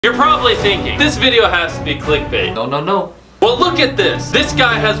You're probably thinking, this video has to be clickbait. No, no, no. Well, look at this. This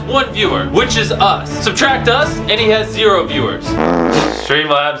guy has 1 viewer, which is us. Subtract us, and he has 0 viewers.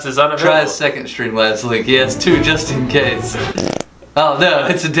 Streamlabs is unavailable. Try a second Streamlabs link. He has 2 just in case. Oh no,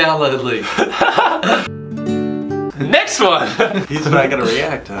 it's a download link. Next one. He's not gonna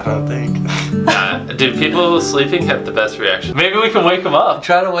react, I don't think. Dude, people sleeping have the best reaction. Maybe we can wake him up.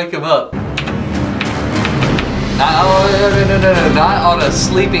 Try to wake him up. No, not on a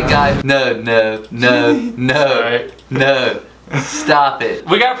sleeping guy. No. Right. No. Stop it.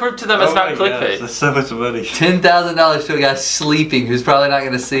 We gotta prove to them it's not clickbait. That's so much money. $10,000 to a guy sleeping who's probably not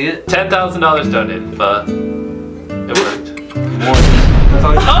gonna see it. $10,000 donated, but it worked.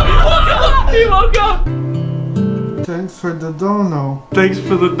 He woke up! Thanks for the dono. Thanks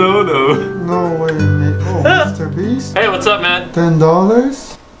for the dono. No, wait a minute. Oh, Mr.Beast? Hey, what's up, man? $10?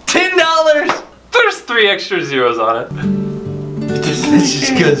 $10! There's 3 extra zeros on it. It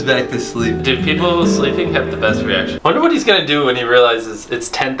just goes back to sleep. Dude, people sleeping have the best reaction. Wonder what he's gonna do when he realizes it's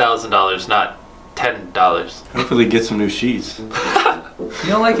 $10,000, not $10. Hopefully get some new sheets. You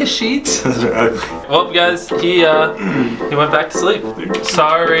don't like his sheets? Those are ugly. Well, guys, he went back to sleep.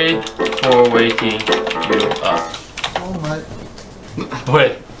 Sorry for waking you up. Oh my.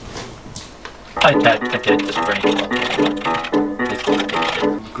 Wait. I can't just bring you up.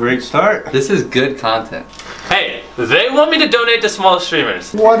 Great start. This is good content. Hey, they want me to donate to small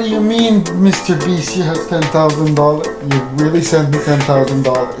streamers. What do you mean, Mr.Beast, you have $10,000? You really sent me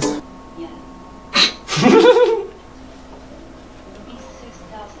 $10,000?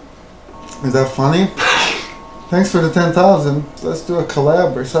 Is that funny? Thanks for the 10,000. Let's do a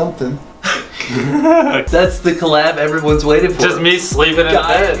collab or something. That's the collab everyone's waiting for. Just me sleeping in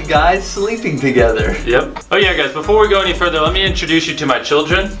bed. Guys sleeping together. Yep. Oh yeah, guys, before we go any further, let me introduce you to my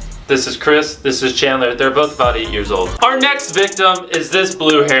children. This is Chris, this is Chandler. They're both about 8 years old. Our next victim is this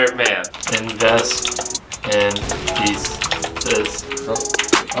blue-haired man. Invest in peace.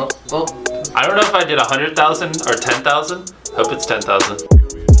 Oh. I don't know if I did 100,000 or 10,000. Hope it's 10,000.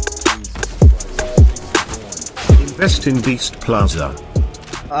 Invest in Beast Plaza.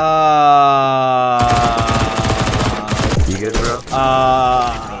 You good, bro?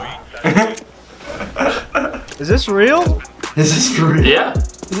 Is this real? Is this for real? Yeah.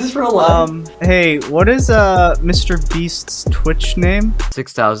 Is this real life? Hey, what is MrBeast's Twitch name?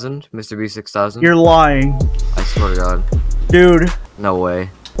 6,000, MrBeast 6,000. You're lying. I swear to God. Dude. No way.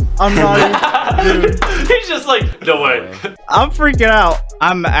 I'm not even, dude. He's just like, no way. I'm freaking out.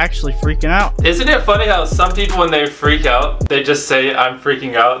 I'm actually freaking out. Isn't it funny how some people, when they freak out, they just say, I'm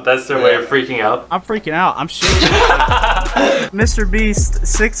freaking out. That's their way of freaking out. I'm freaking out. I'm shaking. MrBeast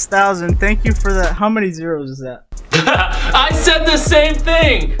 6,000. Thank you for that. How many zeros is that? I said the same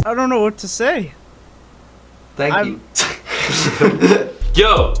thing. I don't know what to say. Thank you.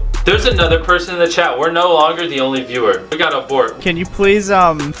 Yo, there's another person in the chat. We're no longer the only viewer. We got abort. Can you please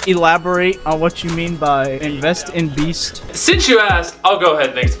elaborate on what you mean by invest in Beast? Since you asked, I'll go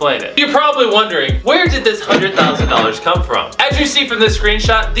ahead and explain it. You're probably wondering, where did this $100,000 come from? As you see from this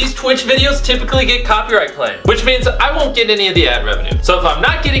screenshot, these Twitch videos typically get copyright claim, which means I won't get any of the ad revenue. So if I'm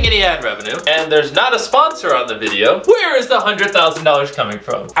not getting any ad revenue, and there's not a sponsor on the video, where is the $100,000 coming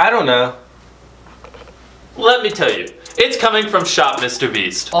from? I don't know. Let me tell you. It's coming from Shop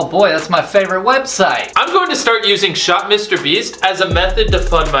MrBeast. Oh boy, that's my favorite website. I'm going to start using Shop MrBeast as a method to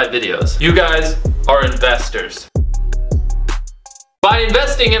fund my videos. You guys are investors. By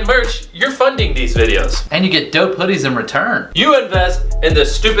investing in merch, you're funding these videos. And you get dope hoodies in return. You invest in the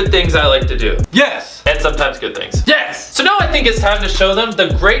stupid things I like to do. Yes! And sometimes good things. Yes! So now I think it's time to show them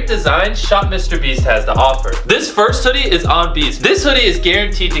the great design Shop MrBeast has to offer. This first hoodie is on Beast. This hoodie is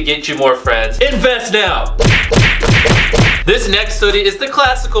guaranteed to get you more friends. Invest now! This next hoodie is the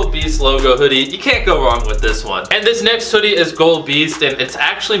classical Beast logo hoodie. You can't go wrong with this one. And this next hoodie is Gold Beast, and it's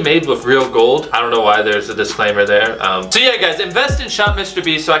actually made with real gold. I don't know why there's a disclaimer there. So yeah, guys, invest in Shop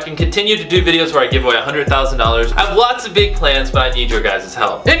MrBeast so I can continue to do videos where I give away $100,000. I have lots of big plans, but I need your guys'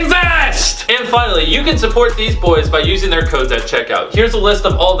 help. Invest! And finally, you can support these boys by using their codes at checkout. Here's a list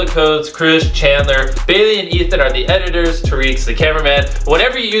of all the codes. Chris, Chandler, Bailey, and Ethan are the editors. Tariq's the cameraman.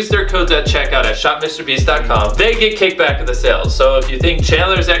 Whenever you use their codes at checkout at shopmrbeast.com, they get kickback of the sales. So if you think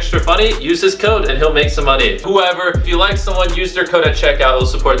Chandler's extra funny, use his code and he'll make some money. Whoever, if you like someone, use their code at checkout, it'll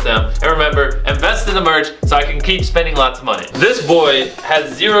support them. And remember, invest in the merch so I can keep spending lots of money. This boy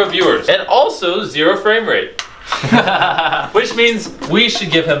has 0 viewers and also 0 frame rate. Which means we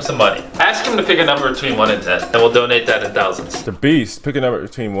should give him some money. Ask him to pick a number between 1 and 10 and we'll donate that in thousands. MrBeast, pick a number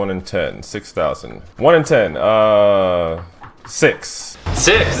between 1 and 10. 6,000. 1 and 10, 6.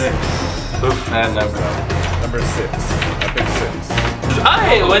 6. And number. Number 6. I pick 6.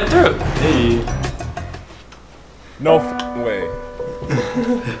 I went through. Hey. No way.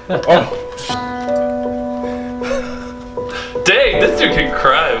 Oh, Dang, this dude can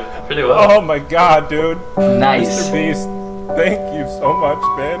cry pretty well. oh my god, dude. Nice. MrBeast, thank you so much,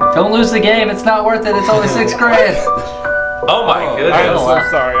 man. Don't lose the game. It's not worth it. It's only $6 grand. Oh my goodness. I am so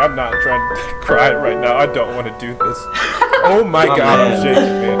sorry. I'm not trying to cry right now. I don't want to do this. Oh my god, I'm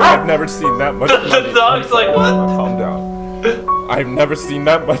shaking, man. I've never seen that much money. The dog's like, what? Calm down. I've never seen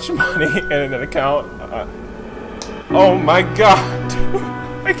that much money in an account. Oh my god, dude.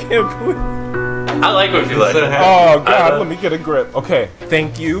 I can't believe. I like what you like. Oh god, let me get a grip. Okay,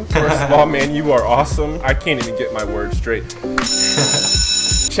 thank you. First of all, man, you are awesome. I can't even get my words straight.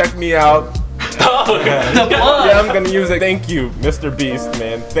 Check me out. Oh, Yeah, I'm gonna use it. Thank you, MrBeast,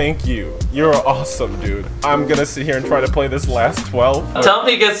 man. Thank you. You're awesome, dude. I'm gonna sit here and try to play this last 12. Tell him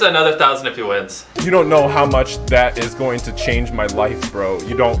he gets another 1,000 if he wins. You don't know how much that is going to change my life, bro.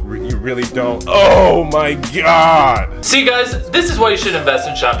 You really don't. Oh my god. See, guys, this is why you should invest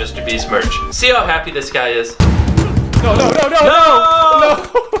in Shop MrBeast merch. See how happy this guy is? No.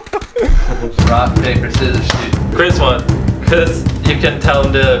 Rock, paper, scissors, shoot. Chris won. Because you can tell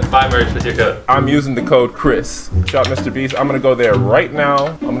him to buy merch with your code. I'm using the code Chris. Shop MrBeast. I'm gonna go there right now.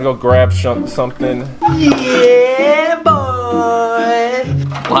 I'm gonna go grab something. Yeah, boy.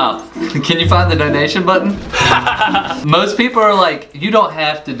 Wow. Can you find the donation button? Most people are like, you don't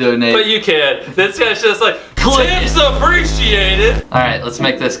have to donate. But you can. This guy's just like, tips appreciated. All right, let's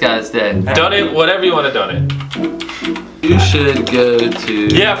make this guy's day. Donate whatever you want to donate. You should go to.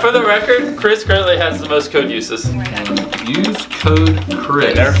 Yeah, for the record, Chris currently has the most code uses. And use code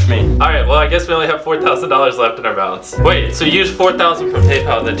Chris. Nerfed me. Alright, well I guess we only have $4,000 left in our balance. Wait, so you use 4,000 from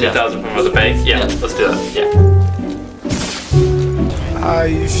PayPal and then 2,000 from the bank? Yeah, let's do that. Yeah.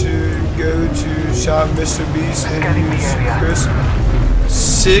 You should go to Shop MrBeast and use Chris.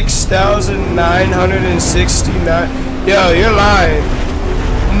 6,969. Yo, you're lying.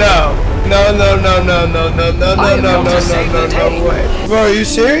 No way. Bro, are you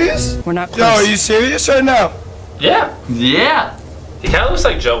serious? We're not Yo, are you serious right now? Yeah. Yeah. He kind of looks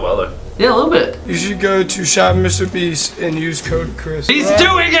like Joe Weller. Yeah, a little bit. You should go to Shop MrBeast and use code Chris. He's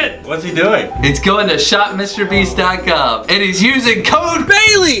doing it! What's he doing? He's going to shopmrbeast.com and he's using code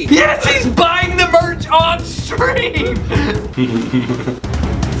Bailey! Yes, he's buying the merch on stream!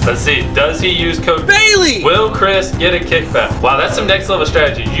 Let's see, does he use code Bailey? Will Chris get a kickback? Wow, that's some next level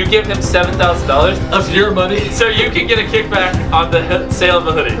strategy. You give him $7,000 Of your money. so you can get a kickback on the sale of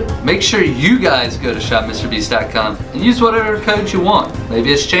a hoodie. Make sure you guys go to shopmrbeast.com and use whatever code you want.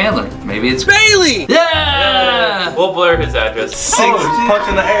 Maybe it's Chandler. Maybe it's Bailey! Yeah! We'll blur his address. Oh, he's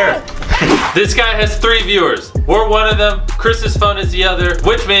punching the air. This guy has 3 viewers. We're one of them. Chris's phone is the other,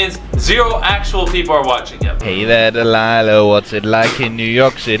 which means 0 actual people are watching him. Hey there, Delilah. What's it like in New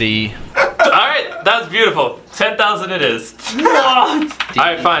York City? Alright, that's beautiful. 10,000 it is. What?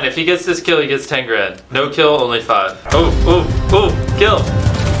 Alright, fine. If he gets this kill, he gets 10 grand. No kill, only 5. Oh, kill.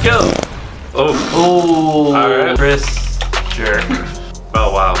 Oh. Alright. Chris jerk.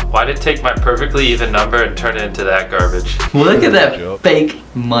 Oh wow. Why did it take my perfectly even number and turn it into that garbage? Look at that fake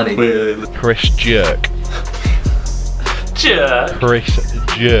money. Chris Jerk. Jerk. Chris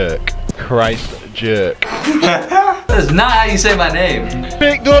Jerk. Christ Jerk. That's not how you say my name.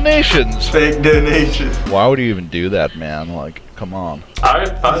 Fake donations. Fake donation. Why would you even do that, man? Like, come on.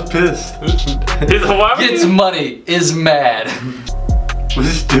 Alright, fine. He's pissed. Why would Gets money, is mad. We'll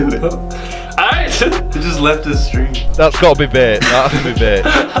just do it. Alright. He just left his stream. That's gotta be bait. That's gotta be bait.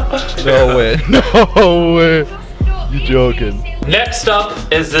 No way. No way. You're joking. Next up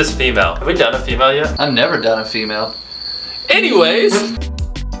is this female. Have we done a female yet? I've never done a female. Anyways.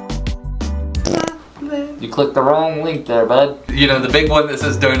 You clicked the wrong link there, bud. You know, the big one that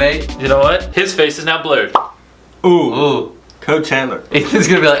says donate? You know what? His face is now blurred. Ooh. Code Chandler. Ethan's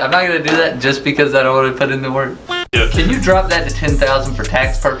gonna be like, I'm not gonna do that just because I don't want to put in the work. Yeah. Can you drop that to 10,000 for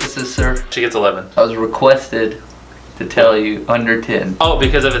tax purposes, sir? She gets 11. I was requested to tell you under 10. Oh,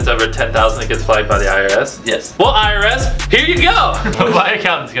 because if it's over 10,000, it gets flagged by the IRS? Yes. Well, IRS, here you go. My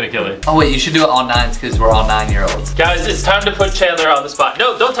accountant's gonna kill me. Oh wait, you should do it all 9s because we're all 9-year-olds. Guys, it's time to put Chandler on the spot.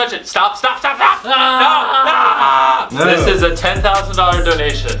 No, don't touch it. Stop. No. This is a $10,000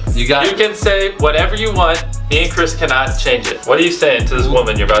 donation. You got You can say whatever you want. Me and Chris cannot change it. What are you saying to this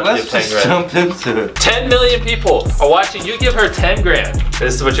woman you're about to give 10 grand? Jump into it. 10 million people are watching. You give her 10 grand.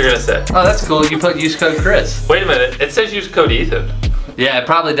 This is what you're gonna say. Oh, that's cool. You put use code Chris. Wait a minute. It says use code Ethan. Yeah, it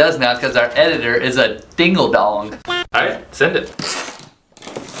probably does now because our editor is a dingle dong. Alright, send it.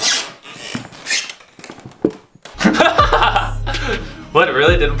 What, it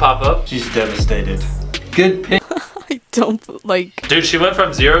really didn't pop up? She's devastated. Good pick. I don't like. Dude, she went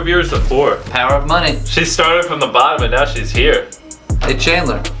from 0 viewers to 4. Power of money. She started from the bottom and now she's here. Hey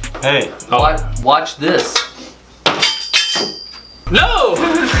Chandler. Hey. Watch this. No!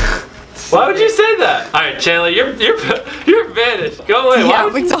 Why would you say that? All right, Chandler, you're vanished. Go away. Yeah,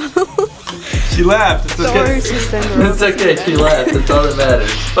 McDonald's. She laughed. It's okay. It's okay. She laughed. That's all that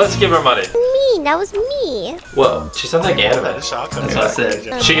matters. Let's give her money. Me, that was me. Whoa, she sounds like anime. That's what I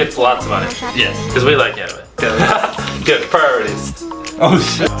said. She gets lots of money. Yes. Because we like anime. Good priorities. Oh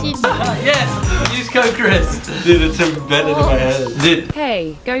shit. Yes. Use code Chris. Dude, it's embedded in my head. Dude.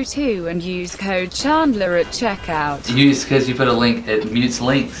 Hey, go to and use code Chandler at checkout. Use because you put a link. It mutes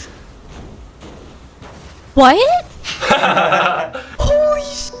links. What? Holy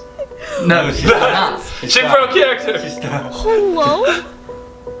shit. No, she's not. She broke character. Hello?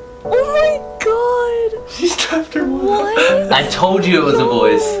 Oh my god. She stuffed her What? I told you it was a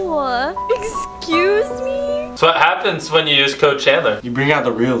voice. Excuse me? So what happens when you use code Chandler? You bring out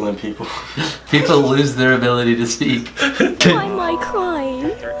the real in people. People lose their ability to speak. Why am I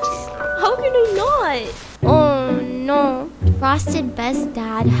crying? How can I not? Oh no. Frosted Best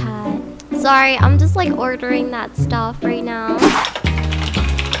Dad hat. Sorry, I'm just like ordering that stuff right now.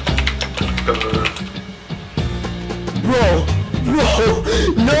 Bro,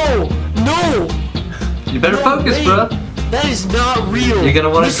 no! You better focus, bro. That is not real. You're gonna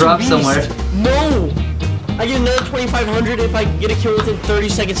want to drop somewhere. No! I get another 2,500 if I get a kill within 30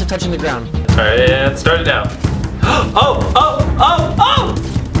 seconds of touching the ground. Alright, and start it now. Oh!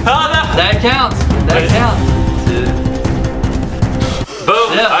 That counts. That counts.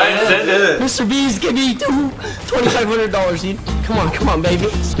 Boom! Yeah, I sent it. MrBeast, give me $2,500, dude. Come on, baby.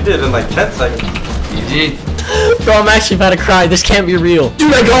 You did it in like 10 seconds. GG. Bro, I'm actually about to cry. This can't be real.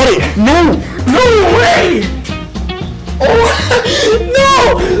 Dude, I got it. No way. Oh,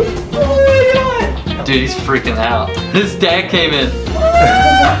 no. Oh my god. Dude, he's freaking out. His dad came in.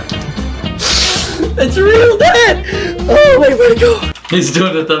 It's real, Dad. Oh, wait, where'd it go? He's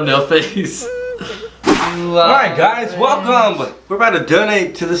doing a thumbnail face. Alright guys, welcome! We're about to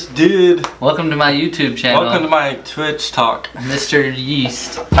donate to this dude. Welcome to my YouTube channel. Welcome to my Twitch talk. Mr.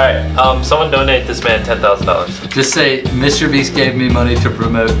 Yeast. Alright, someone donate this man $10,000. Just say, MrBeast gave me money to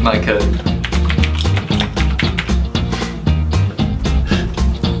promote my code.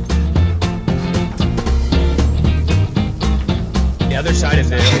 The other side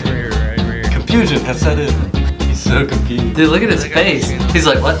is it, over here, right over here. Confusion has set in. He's so confused. Dude, look at his face. He's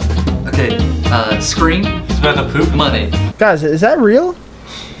like, what? Okay, scream. He's about to poop. Money. Guys, is that real?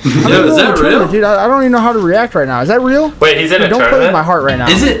 Yo, is that real? Dude, I don't even know how to react right now. Is that real? Wait, he's in a Don't tournament? play with my heart right now.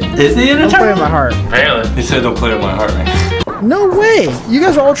 Is it? Is he in a Don't play with tournament? my heart. Apparently. He said don't play with my heart, man. No way. You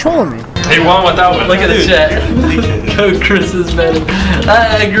guys are all trolling me. He won without one. Look at the chat. Code Chris is better.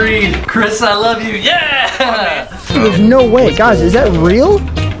 I agreed. Chris, I love you. Yeah! There's no way. Guys, is that real?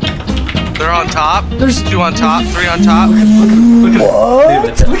 They're on top. There's 2 on top, 3 on top.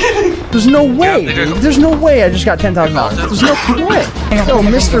 What? There's no way. There's no way I just got $10,000. There's no way. Yo,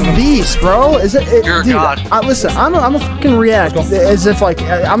 MrBeast, bro. Is it? You're a dude, god. Listen, I'm a fucking react as if like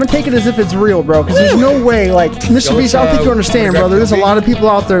I'm gonna take it as if it's real, bro. Because there's no way like MrBeast. I don't think you understand, brother. There's a lot of people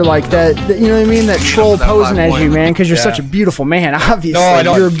out there like that. You know what I mean? That troll posing as you, man. Because you're such a beautiful man. Obviously, No, I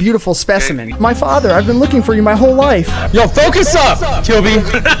don't. You're a beautiful specimen. My father. I've been looking for you my whole life. Yo, focus up, Kilby.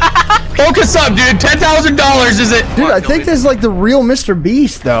 Focus up, dude. $10,000 is it? Dude, I think this is like the real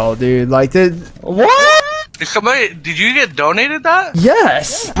MrBeast, though, dude. Like the What? Did somebody? Did you get donated that?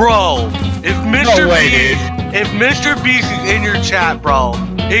 Yes. Bro, if Mr. No way, Beast, if MrBeast is in your chat, bro,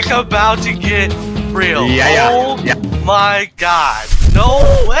 it's about to get real. Yeah. My God,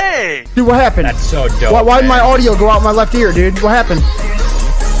 no way. Dude, what happened? That's so dope. Why did my audio go out my left ear, dude? What happened?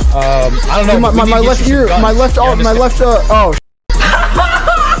 I don't know. Dude, my left ear, my left, oh.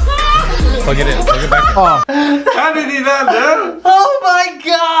 Plug it in. Plug it back in. Oh. How did he not know? Oh my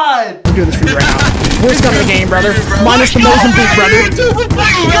god! I'm doing this for you right now. Where's coming the game, brother? Minus the Mozambique, brother.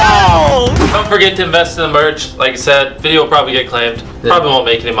 Don't forget to invest in the merch. Like I said, video will probably get claimed. Probably won't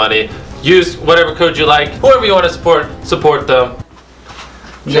make any money. Use whatever code you like. Whoever you want to support them.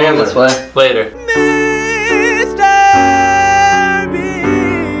 Going this way. Later.